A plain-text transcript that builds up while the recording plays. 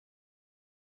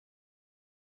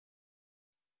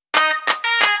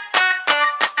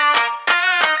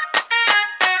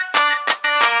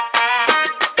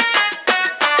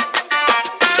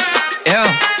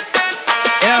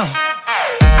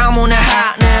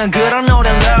않은 그런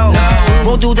노래로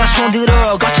모두 다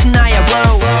손들어 거친 나의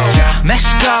road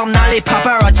멕시코 난리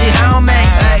paparazzi how me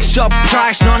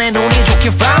Surprise 너네 눈이 좋게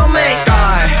found me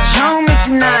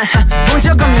처음이지 난 본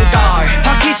적 없는 걸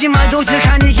바뀌지만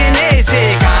도둑한 이게 내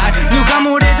색깔 누가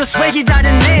뭐래도 swag이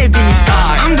다른 내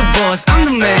빛깔 I'm the boss, I'm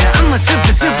the man, I'm a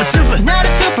super super super not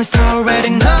a superstar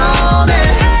already know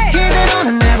that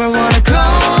이대로는 never wanna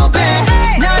go back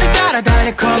나를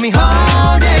따라다녀 call me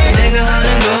honey 내가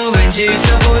하는 거 왠지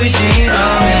있어 보이지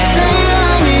않아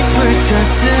사랑이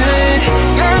불탔듯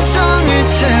열정을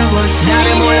채웠어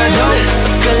나를 몰라도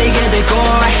끌리게 될걸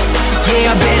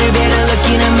Yeah, better, better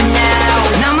looking at me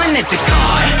now 나만 내 뜻걸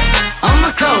On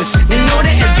my clothes, 내 노래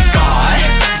every 걸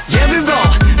Yeah, we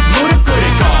roll, 무릎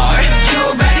꿇을걸 You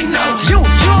already know You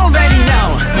already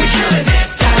know We killing it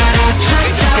Da-da-da,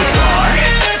 track 걸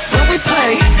When we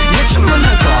play, 내 춤은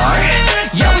한걸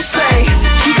Yeah, we slay,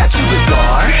 기가 죽을걸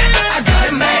I got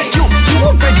it made You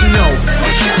already know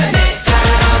We killing it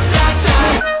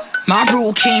Da-da-da-da-da My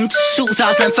rule came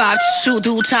 2005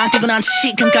 수두창 뛰고 난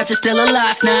지금까지 still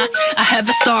alive now I have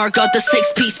a star got the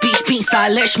 6-piece beach beat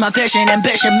stylish my vision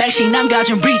ambition 맥신 안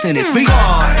가진 reason is me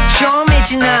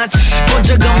처음이지 난 본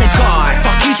적 없는 걸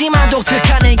바뀌지만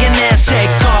독특한 이게 내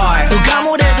색깔 누가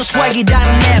뭐래도 swag이 다른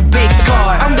내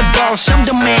빛깔 I'm the boss I'm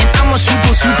the man I'm a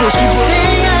super super super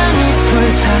태양이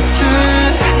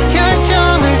불탔듯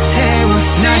열정을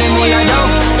태웠어 나를 몰라도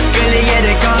끌리게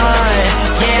될걸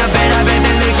Yeah better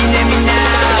better looking at me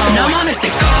now 너만의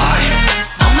때걸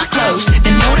On my clothes 내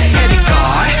노래 heavy 걸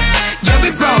Yeah we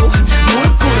roll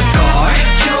무릎 꿇을걸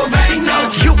You already know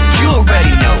You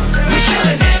already know We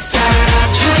killing it Da-da-da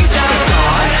track 걸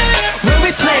When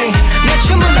we play 내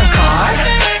춤은 한걸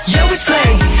Yeah we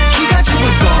slay 기가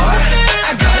죽을걸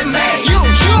I got it made You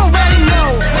already know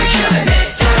We killing it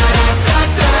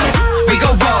Da-da-da-da-da We go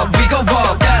walk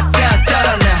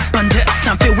Da-da-da-da-da Run the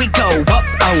time feel we go up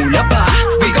올려봐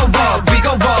We go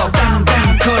walk down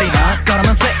down 거리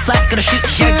걸으면 flip flap 그런 shit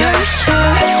yeah girl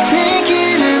내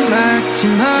길을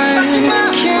막지마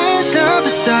Can't stop a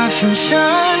star from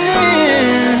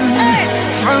shining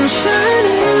From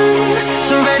shining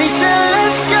So ready set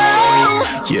let's go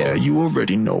Yeah, you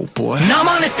already know, boy.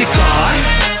 나만의 뜻걸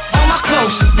On my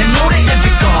clothes 내 노래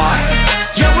every 걸